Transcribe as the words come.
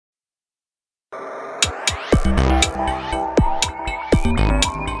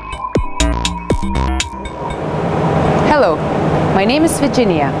Hello, my name is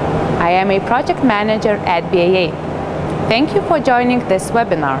Virginia. I am a project manager at BAA. Thank you for joining this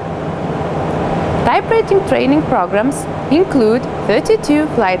webinar. Type rating training programs include 32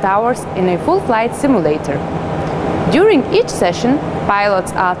 flight hours in a full flight simulator. During each session,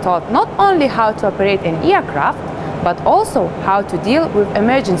 pilots are taught not only how to operate an aircraft, but also how to deal with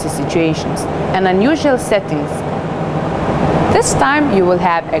emergency situations and unusual settings. This time you will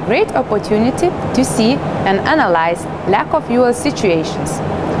have a great opportunity to see and analyze lack of fuel situations.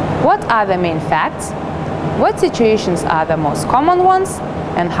 What are the main facts? What situations are the most common ones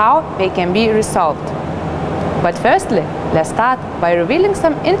and how they can be resolved? But firstly, let's start by revealing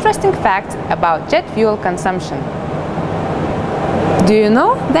some interesting facts about jet fuel consumption. Do you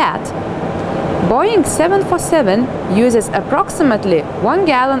know that Boeing 747 uses approximately 1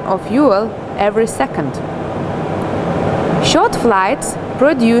 gallon of fuel every second? Short flights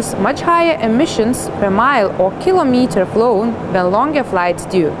produce much higher emissions per mile or kilometer flown than longer flights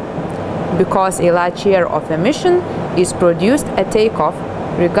do, because a large share of emission is produced at takeoff,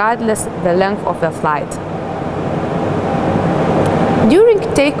 regardless the length of the flight. During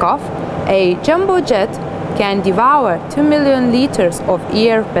takeoff, a jumbo jet can devour 2 million liters of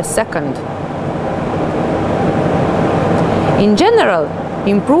air per second. In general,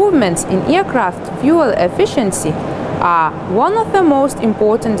 improvements in aircraft fuel efficiency are one of the most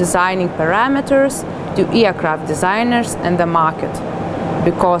important designing parameters to aircraft designers and the market,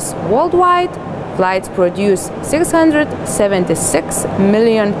 because worldwide flights produce 676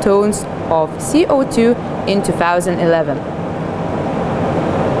 million tons of CO2 in 2011.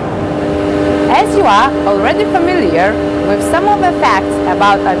 As you are already familiar with some of the facts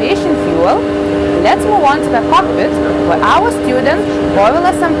about aviation fuel, let's move on to the cockpit, where our student,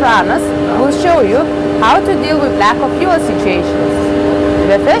 Povila Sampranas, will show you how to deal with lack of fuel situations.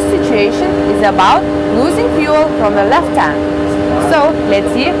 The first situation is about losing fuel from the left tank. So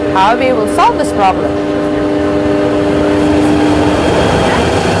let's see how we will solve this problem.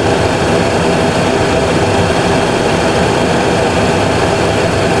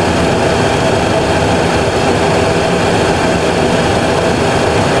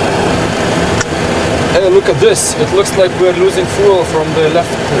 Hey, look at this. It looks like we're losing fuel from the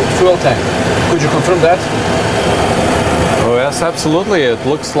left fuel tank. Could you confirm that? Oh yes, absolutely. It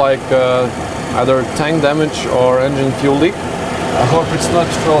looks like either tank damage or engine fuel leak. I hope it's not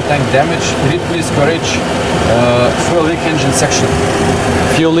fuel tank damage. Read please correct fuel leak engine section.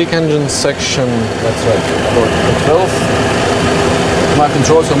 Fuel leak engine section. That's right. About 12. My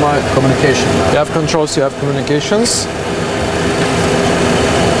controls or my communication. You have controls, you have communications.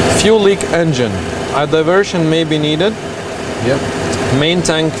 Fuel leak engine. A diversion may be needed. Yep. Main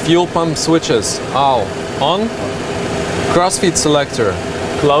tank fuel pump switches. All on. Crossfeed selector.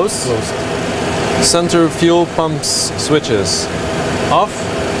 Close. Closed. Center fuel pumps switches. Off.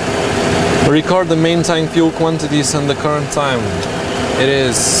 Record the main tank fuel quantities and the current time. It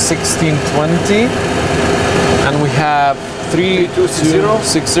is 16:20, and we have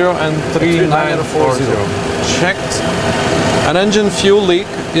 3260 and 3940. Checked. An engine fuel leak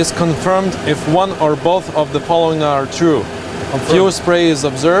is confirmed if one or both of the following are true. Fuel spray is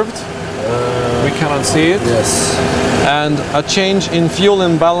observed. We cannot see it. Yes. And a change in fuel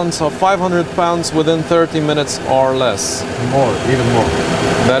imbalance of 500 pounds within 30 minutes or less. More, even more.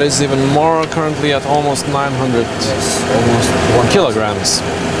 That is even more, currently at almost 900 almost kilograms.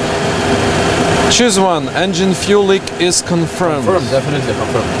 Choose one. Engine fuel leak is confirmed. Confirmed, definitely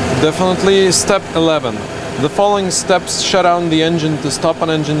confirmed. Definitely. Step 11. The following steps shut down the engine to stop an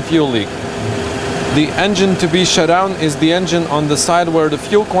engine fuel leak. The engine to be shut down is the engine on the side where the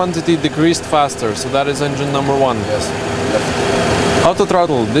fuel quantity decreased faster. So that is engine number 1. Yes. Auto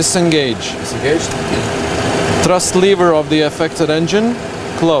throttle, disengage. Disengaged. Thrust lever of the affected engine,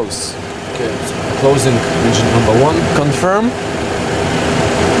 close. Okay, so closing engine number 1. Confirm.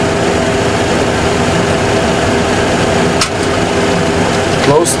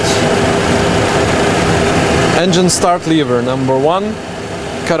 Closed. Engine start lever, number 1,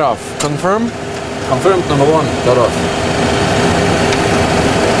 cut off. Confirm. Confirmed, number 1, cut off.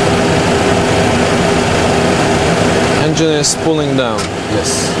 Engine is pulling down.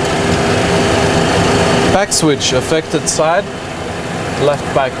 Yes. Pack switch, affected side, left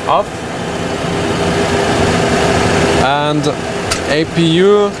pack off. And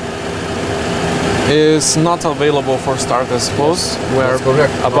APU is not available for start, I suppose. We're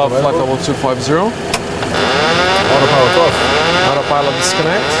above flight level 250. Autopilot off. Autopilot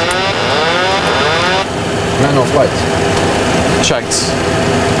disconnect. Manual flight. Checked.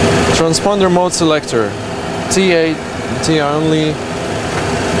 Transponder mode selector. T8, T only.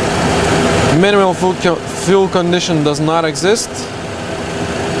 Minimal fuel condition does not exist.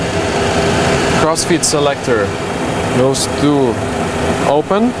 Crossfeed selector goes to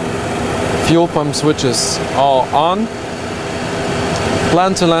open. Fuel pump switches all on.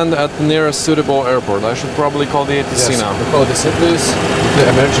 Plan to land at the nearest suitable airport. I should probably call the ATC now. Call the ATC, please. The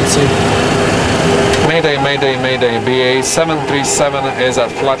emergency. Mayday, mayday, mayday. BA 737 is at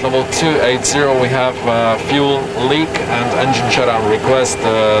flight level 280. We have fuel leak and engine shutdown. Request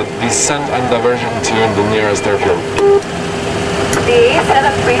descent and diversion to the nearest airfield. BA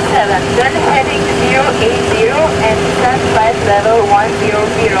 737, turn heading 080 and descend flight level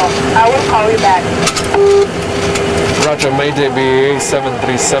 100. I will call you back. Roger, mayday, BA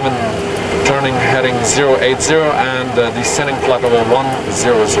 737, turning heading 080 and descending flight level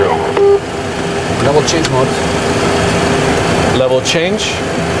 100. Level change mode. Level change.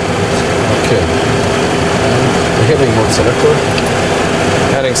 Okay. The heading mode selector.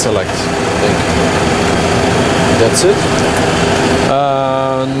 Heading select. Thank you. That's it?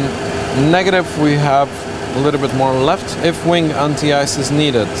 Negative, we have a little bit more left. If wing anti-ice is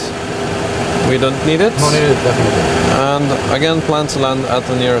needed. We don't need it. No need it, definitely. And again, plan to land at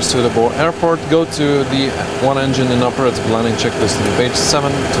the nearest suitable airport. Go to the one engine in operative landing checklist on page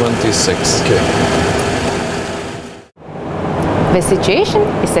 726. Okay. The situation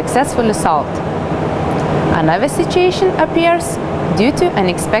is successfully solved. Another situation appears due to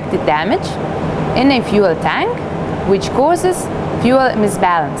unexpected damage in a fuel tank, which causes fuel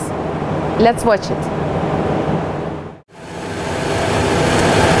misbalance. Let's watch it.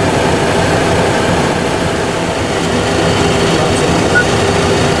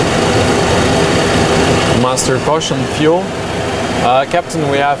 Master caution, fuel. Captain,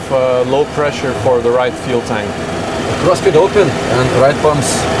 we have low pressure for the right fuel tank. Crossfeed open and right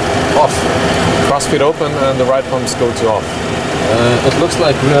pumps off. Crossfeed open and the right pumps go to off. It looks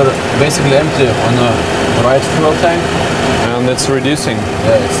like we are basically empty on the right fuel tank. And it's reducing.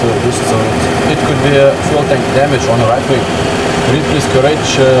 Yeah, it's reduced, so it could be a fuel tank damage on the right wing. Read please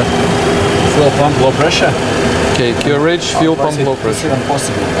QRH fuel pump low pressure. Okay, QRH fuel pump low pressure. It's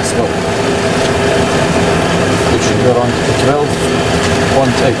impossible as well. It should be around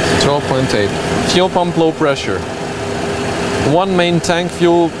 12.8. 12.8. Fuel pump low pressure. One main tank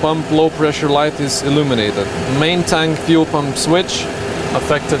fuel pump low pressure light is illuminated. Main tank fuel pump switch,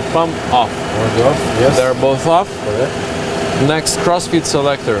 affected pump off. Already off? Yes. They're both off. Correct. Next crossfeed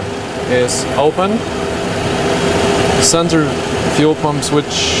selector is open. Center fuel pump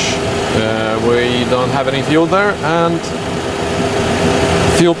switch, we don't have any fuel there, and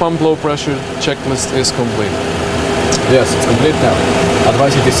fuel pump low pressure checklist is complete. Yes, it's complete now.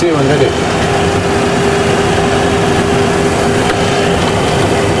 Advise ATC when ready.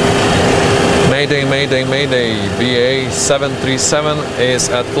 Mayday, mayday, mayday. BA 737 is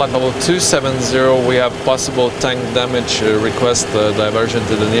at flight level 270. We have possible tank damage. Request diversion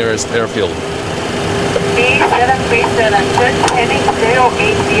to the nearest airfield. BA 737, turn heading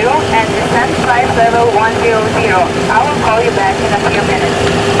 080 and descend flight level 100. I will call you back in a few minutes.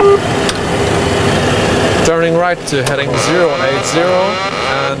 Turning right to heading 080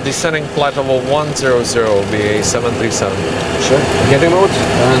 and descending flight level 100, BA 737. Sure. Heading mode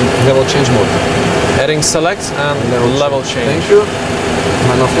and level change mode. Heading select and level change. Thank you.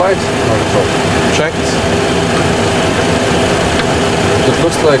 Man of flight, no control. Checked. It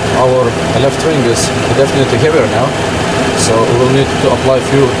looks like our left wing is definitely heavier now, so we will need to apply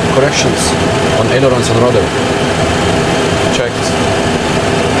few corrections on ailerons and rudder. Checked.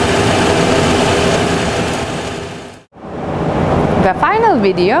 The final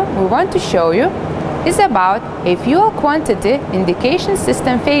video we want to show you is about a fuel quantity indication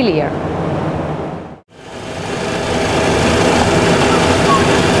system failure.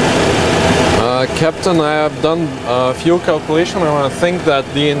 Captain, I have done fuel calculation and I think that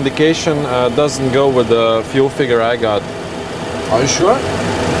the indication doesn't go with the fuel figure I got. Are you sure?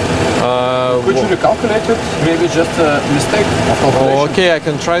 Could you recalculate it? Maybe just a mistake of calculation? Oh, okay, I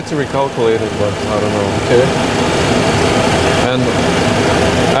can try to recalculate it, but I don't know. Okay. And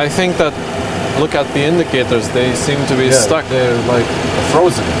I think that, look at the indicators, they seem to be stuck. They're like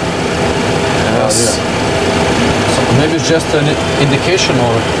frozen. Yes. So maybe it's just an indication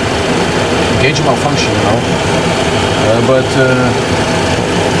or gauge malfunction, you know.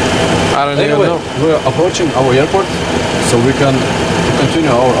 I don't Anyway, even know. we're approaching our airport, so we can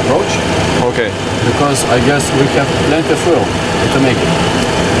continue our approach. Okay. Because I guess we have plenty of fuel to make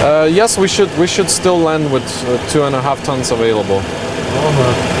it. Yes, we should still land with 2.5 tons available.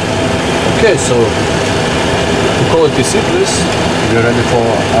 Okay, so call it TC, please. We're ready for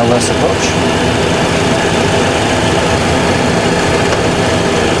LS approach.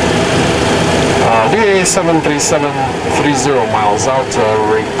 VA 73730 miles out,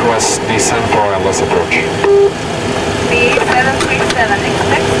 request descent for ILS approach. VA 737,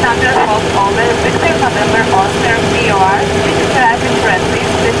 expect standard hold over Victor November Oscar VOR, due to traffic for at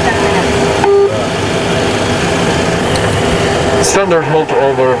least 15 minutes. Standard hold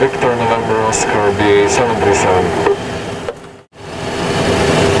over Victor November Oscar VA 737.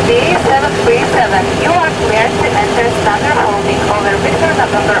 VA 737, you are cleared to enter standard holding over Victor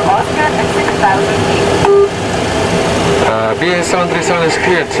November Oscar at 6,000 feet. VA 737 is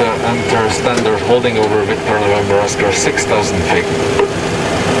cleared to enter standard holding over Victor November Oscar 6,000 feet.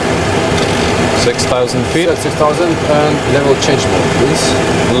 6,000 feet? 6,000 and level change mode, please.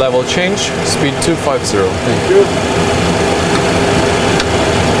 Level change, speed 250. Thank you.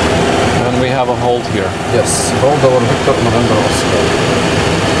 And we have a hold here. Yes, hold over Victor November Oscar.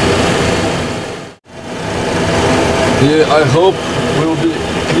 Yeah, I hope we will be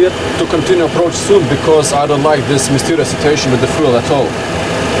clear to continue approach soon, because I don't like this mysterious situation with the fuel at all.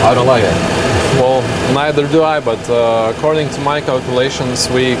 I don't like it. Well, neither do I, but according to my calculations,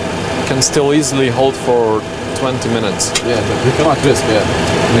 we can still easily hold for 20 minutes. Yeah, but we cannot risk, yeah.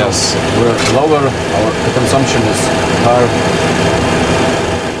 Yes. We're lower, the consumption is higher.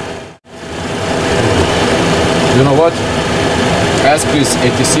 You know what? Ask please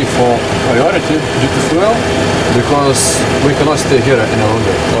ATC for priority due to fuel, because we cannot stay here any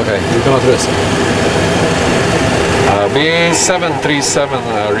longer. Okay. We cannot risk. VA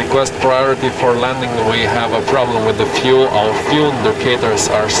 737, request priority for landing. We have a problem with the fuel. Our fuel indicators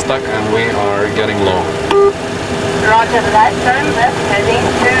are stuck and we are getting low. Roger that, turn left heading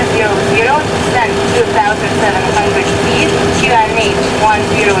 200, descend 2,700 feet, QNH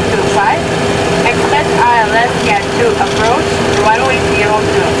 1025. Expect ILS Cat 2 approach, runway 02.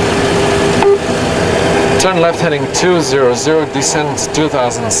 Turn left heading 200, descend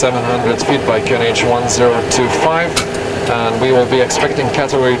 2,700 feet by QNH 1025. And we will be expecting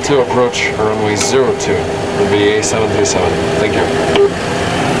Category 2 approach, runway 02, VA 737. Thank you.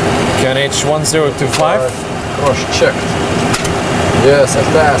 QNH 1025. Cross-checked. Yes, at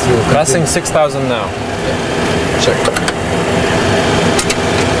last we will continue. Passing 6,000 now. Yeah. Check.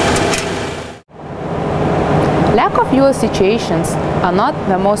 Lack of fuel situations are not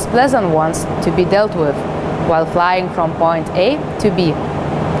the most pleasant ones to be dealt with while flying from point A to B.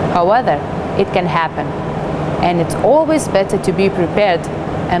 However, it can happen, and it's always better to be prepared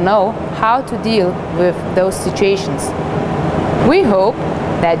and know how to deal with those situations. We hope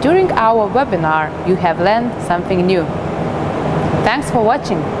that during our webinar you have learned something new. Thanks for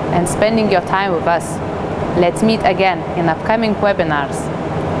watching and spending your time with us. Let's meet again in upcoming webinars.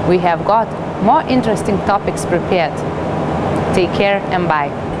 We have got more interesting topics prepared. Take care and bye.